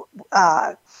hope that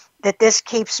that this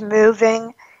keeps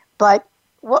moving. But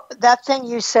that thing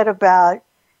you said about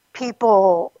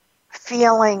people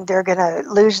feeling they're going to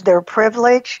lose their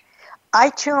privilege, I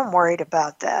too am worried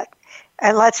about that.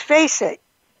 And let's face it,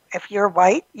 if you're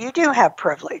white, you do have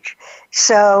privilege.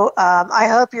 So I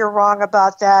hope you're wrong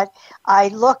about that. I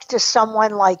look to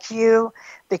someone like you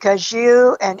because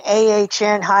you and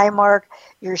AHN, hi Mark,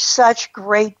 you're such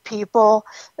great people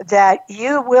that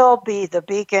you will be the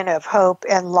beacon of hope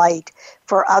and light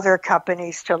for other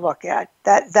companies to look at.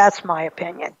 That's my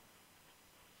opinion.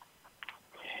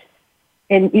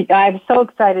 And I'm so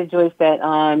excited, Joyce, that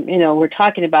we're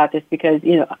talking about this because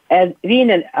as being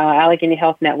an Allegheny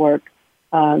Health Network,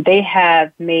 they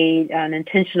have made an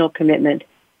intentional commitment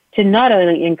to not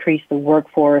only increase the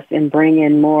workforce and bring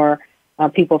in more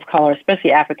people of color,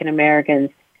 especially African Americans,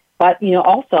 but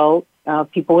also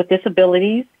people with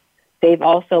disabilities. But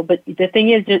the thing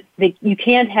is, you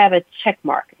can't have a check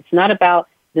mark. It's not about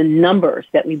the numbers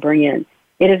that we bring in.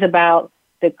 It is about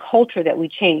the culture that we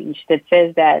change that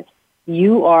says that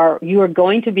you are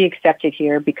going to be accepted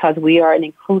here because we are an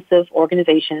inclusive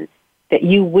organization, that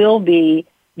you will be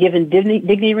given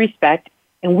dignity, respect,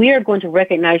 and we are going to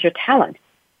recognize your talent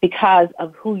because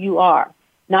of who you are,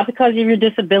 not because of your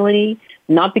disability,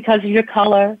 not because of your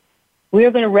color. We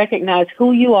are going to recognize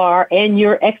who you are and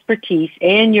your expertise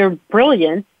and your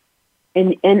brilliance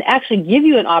and actually give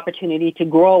you an opportunity to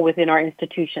grow within our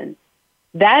institution.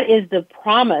 That is the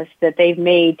promise that they've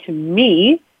made to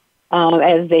me,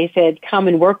 as they said, come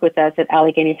and work with us at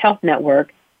Allegheny Health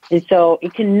Network. And so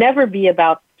it can never be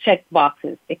about check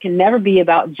boxes. It can never be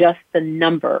about just the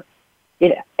number.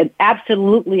 It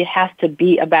absolutely has to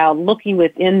be about looking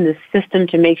within the system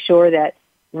to make sure that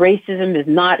racism is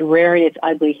not rearing its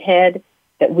ugly head,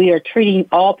 that we are treating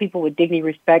all people with dignity,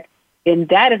 respect. And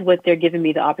that is what they're giving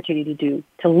me the opportunity to do,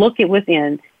 to look at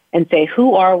within and say,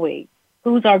 who are we?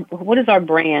 What is our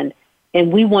brand?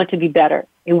 and we want to be better,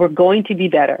 and we're going to be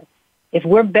better. If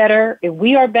we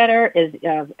are better as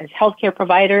healthcare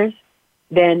providers,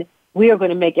 then we are going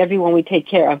to make everyone we take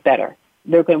care of better.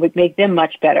 They're going to make them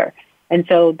much better. And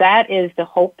so that is the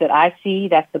hope that I see.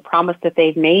 That's the promise that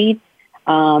they've made.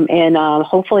 And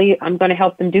hopefully I'm going to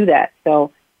help them do that.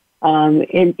 So,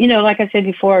 and, like I said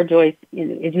before, Joyce,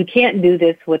 if you can't do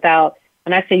this without,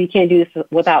 when I say you can't do this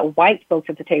without white folks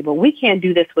at the table, we can't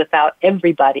do this without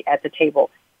everybody at the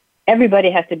table. Everybody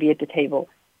has to be at the table.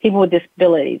 People with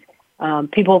disabilities,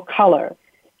 people of color,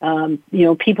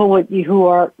 people who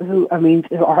are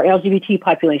LGBT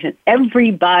population.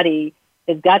 Everybody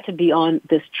has got to be on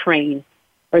this train,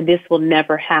 or this will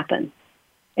never happen.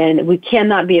 And we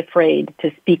cannot be afraid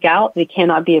to speak out. We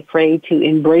cannot be afraid to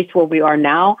embrace where we are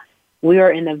now. We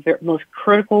are in the most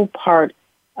critical part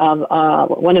of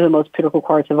one of the most critical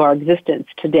parts of our existence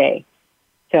today.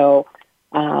 So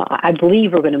I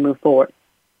believe we're going to move forward.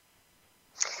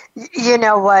 You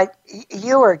know what?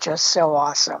 You are just so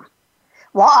awesome.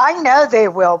 Well, I know they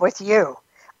will with you.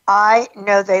 I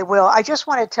know they will. I just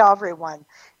want to tell everyone,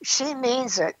 she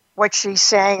means it, what she's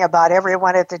saying about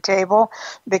everyone at the table,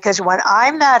 because when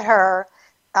I met her,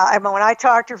 when I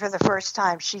talked to her for the first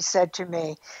time, she said to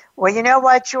me, well, you know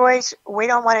what, Joyce? We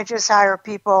don't want to just hire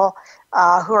people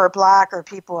who are black or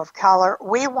people of color.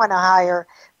 We want to hire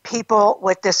people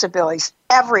with disabilities.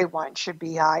 Everyone should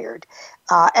be hired.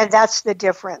 And that's the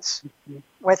difference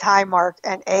with Highmark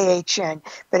and AHN.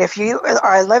 But if you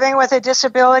are living with a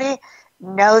disability,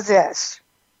 know this.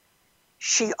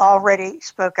 She already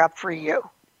spoke up for you,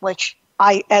 which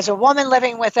I, as a woman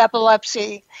living with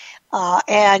epilepsy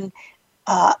and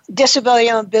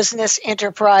disability-owned business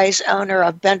enterprise owner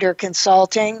of Bender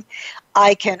Consulting,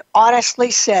 I can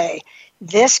honestly say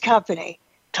this company,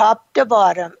 top to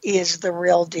bottom, is the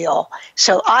real deal.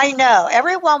 So I know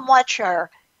everyone watch her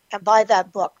and buy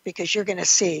that book, because you're going to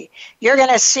see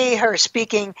her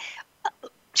speaking.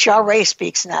 She already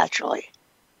speaks nationally,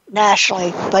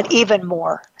 but even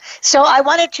more. So I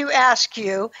wanted to ask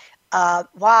you,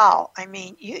 wow, I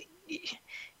mean,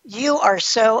 you are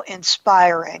so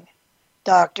inspiring,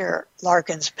 Dr.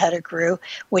 Larkins-Pettigrew,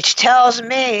 which tells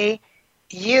me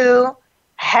you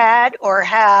had or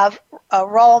have a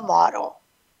role model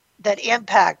that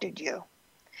impacted you.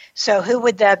 So who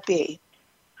would that be?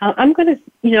 I'm going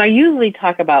to, I usually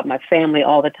talk about my family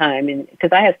all the time, and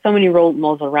because I have so many role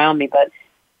models around me, but,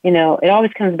 it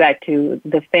always comes back to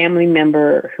the family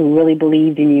member who really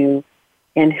believed in you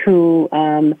and who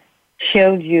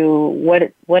showed you what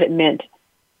it meant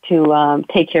to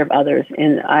take care of others.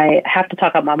 And I have to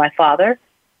talk about my father,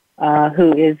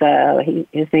 who is,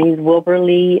 his name is Wilbur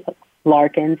Lee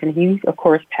Larkins, and he, of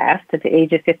course, passed at the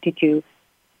age of 52.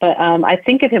 But I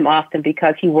think of him often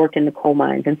because he worked in the coal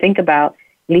mines. And think about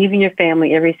leaving your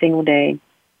family every single day,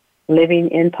 living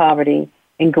in poverty,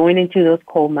 and going into those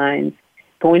coal mines,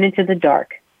 going into the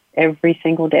dark every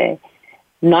single day,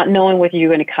 not knowing whether you're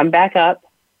going to come back up,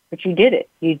 but you did it.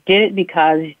 You did it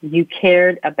because you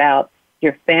cared about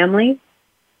your family.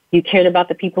 You cared about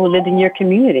the people who lived in your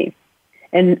community.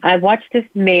 And I watched this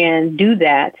man do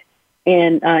that,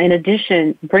 and in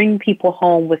addition, bring people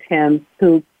home with him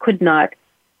who did not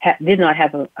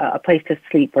have a place to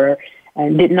sleep or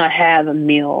did not have a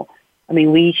meal. I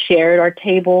mean, we shared our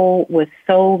table with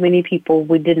so many people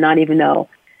we did not even know.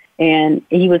 And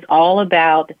he was all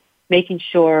about making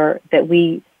sure that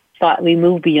we thought we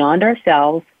moved beyond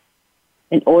ourselves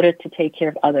in order to take care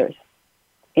of others.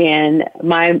 And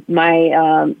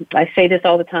I say this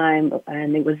all the time,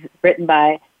 and it was written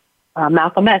by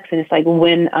Malcolm X, and it's like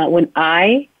when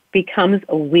I becomes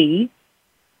a we,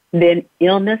 then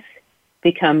illness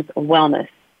becomes a wellness.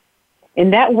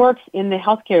 And that works in the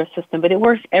healthcare system, but it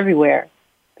works everywhere.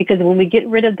 Because when we get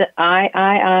rid of the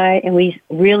I, and we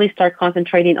really start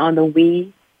concentrating on the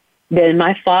we, then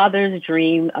my father's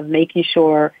dream of making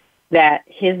sure that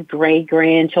his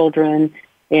great-grandchildren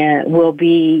will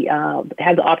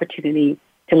have the opportunity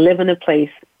to live in a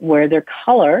place where their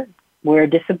color, where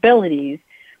disabilities,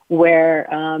 where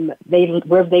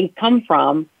they come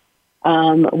from,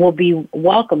 will be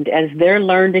welcomed as their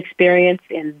learned experience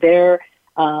and their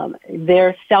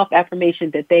self-affirmation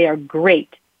that they are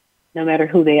great no matter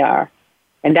who they are.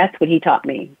 And that's what he taught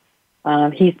me.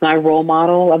 He's my role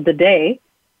model of the day,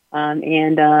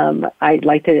 and I'd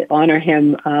like to honor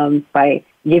him by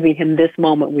giving him this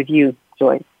moment with you,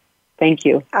 Joyce. Thank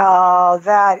you. Oh,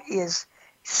 that is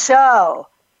so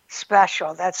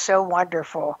special. That's so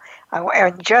wonderful.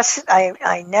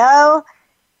 I know,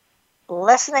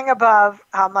 listening above,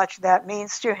 how much that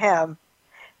means to him,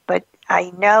 but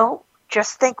I know,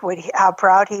 just think how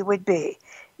proud he would be,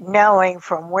 knowing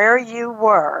from where you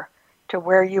were to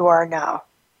where you are now.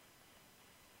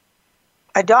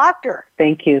 A doctor.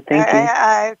 Thank you.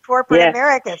 Corporate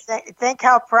America. Think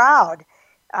how proud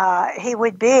he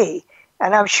would be.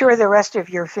 And I'm sure the rest of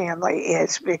your family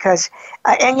is, because,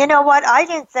 and you know what? I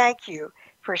didn't thank you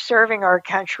for serving our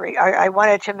country. I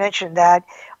wanted to mention that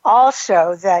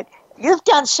also, that you've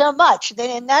done so much that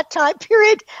in that time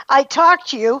period I talked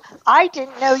to you, I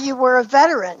didn't know you were a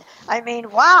veteran. I mean,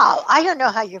 wow, I don't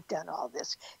know how you've done all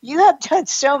this. You have done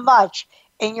so much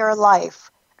in your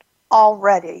life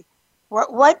already.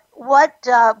 What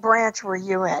branch were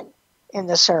you in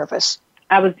the service?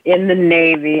 I was in the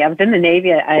Navy.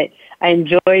 I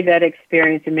enjoyed that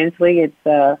experience immensely.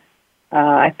 It's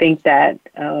I think that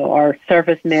our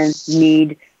servicemen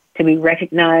need to be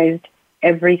recognized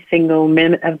every single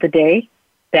minute of the day,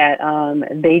 that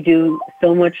they do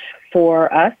so much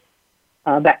for us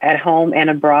at home and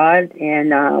abroad,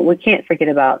 and we can't forget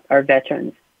about our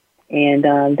veterans. And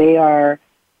they are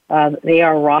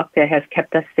a rock that has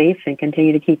kept us safe and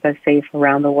continue to keep us safe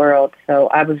around the world. So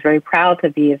I was very proud to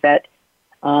be a vet.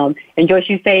 And Joyce,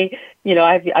 you say,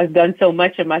 I've done so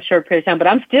much in my short period of time, but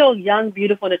I'm still young,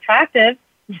 beautiful, and attractive.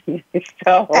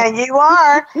 So. And you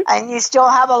are, and you still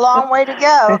have a long way to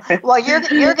go. Well, you're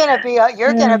going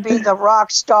to be the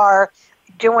rock star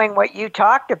doing what you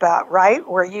talked about, right?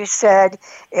 Where you said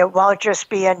it won't just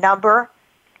be a number,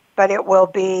 but it will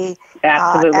be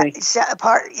absolutely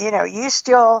part.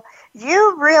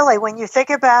 You really, when you think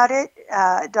about it,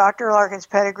 Dr.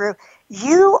 Larkins-Pettigrew,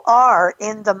 you are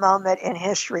in the moment in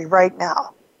history right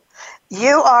now.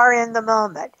 You are in the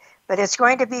moment, but it's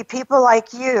going to be people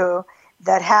like you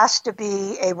that has to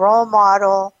be a role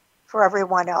model for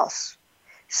everyone else.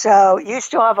 So you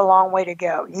still have a long way to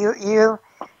go.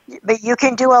 But you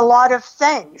can do a lot of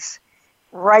things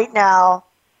right now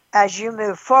as you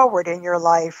move forward in your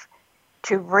life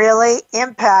to really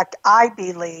impact, I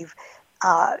believe,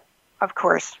 of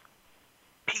course,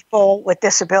 people with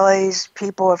disabilities,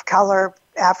 people of color,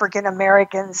 African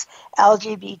Americans,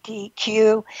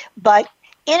 LGBTQ, but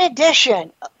in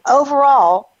addition,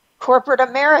 overall, corporate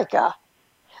America,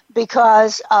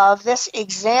 because of this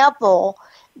example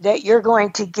that you're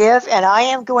going to give, and I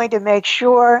am going to make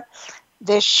sure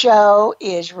this show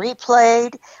is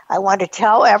replayed. I want to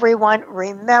tell everyone,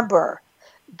 remember,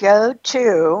 go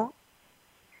to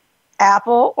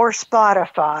Apple or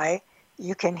Spotify.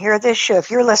 You can hear this show.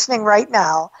 If you're listening right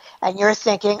now and you're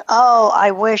thinking, oh,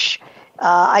 I wish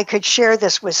I could share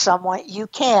this with someone, you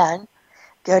can.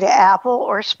 Go to Apple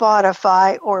or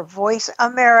Spotify or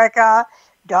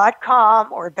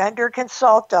voiceamerica.com or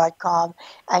benderconsult.com,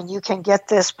 and you can get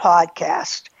this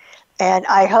podcast. And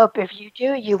I hope if you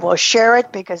do, you will share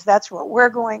it, because that's what we're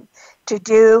going to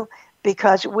do,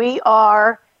 because we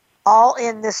are all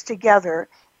in this together,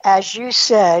 as you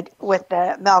said with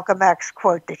the Malcolm X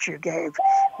quote that you gave,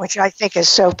 which I think is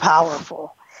so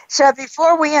powerful. So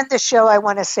before we end the show, I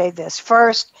want to say this.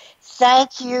 First,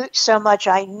 thank you so much.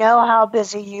 I know how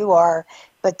busy you are,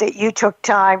 but that you took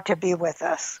time to be with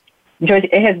us. George,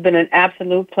 it has been an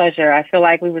absolute pleasure. I feel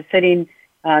like we were sitting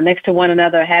next to one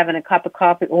another, having a cup of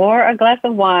coffee or a glass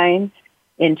of wine,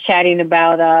 and chatting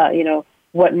about,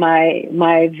 what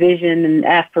my vision and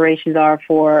aspirations are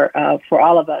for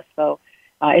all of us. So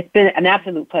it's been an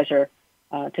absolute pleasure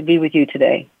to be with you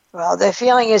today. Well, the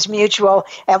feeling is mutual.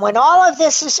 And when all of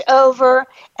this is over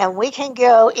and we can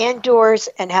go indoors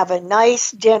and have a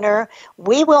nice dinner,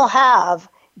 we will have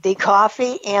the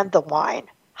coffee and the wine.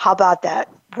 How about that?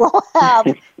 We'll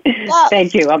have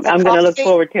Thank you. I'm going to look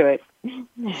forward to it.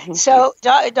 So,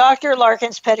 Dr.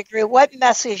 Larkins-Pettigrew, what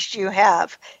message do you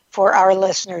have for our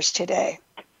listeners today?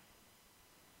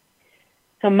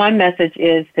 So my message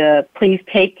is to please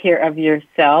take care of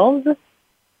yourselves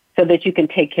so that you can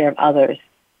take care of others.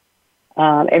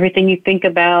 Everything you think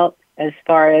about as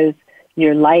far as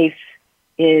your life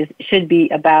should be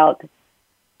about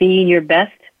being your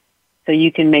best, so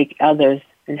you can make others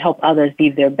and help others be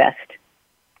their best.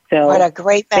 So what a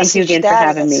great message. Thank you again for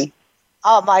having me.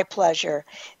 Oh, my pleasure.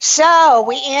 So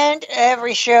we end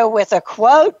every show with a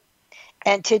quote,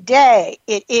 and today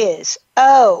it is,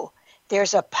 "Oh,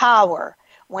 there's a power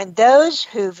when those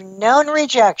who've known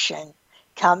rejection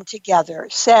come together,"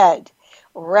 said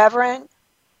Reverend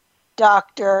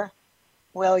Dr.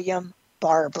 William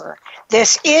Barber.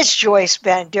 This is Joyce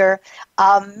Bender,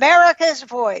 America's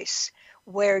Voice,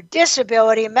 where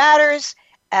disability matters,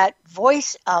 at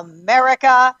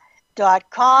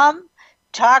voiceamerica.com.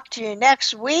 Talk to you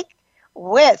next week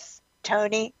with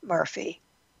Tony Murphy.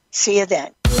 See you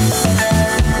then.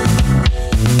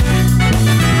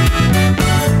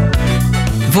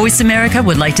 Voice America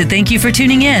would like to thank you for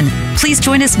tuning in. Please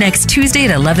join us next Tuesday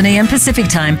at 11 a.m. Pacific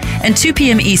Time and 2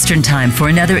 p.m. Eastern Time for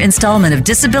another installment of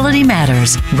Disability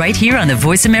Matters, right here on the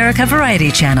Voice America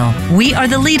Variety Channel. We are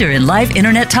the leader in live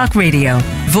Internet talk radio.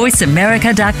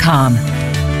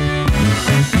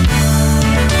 VoiceAmerica.com.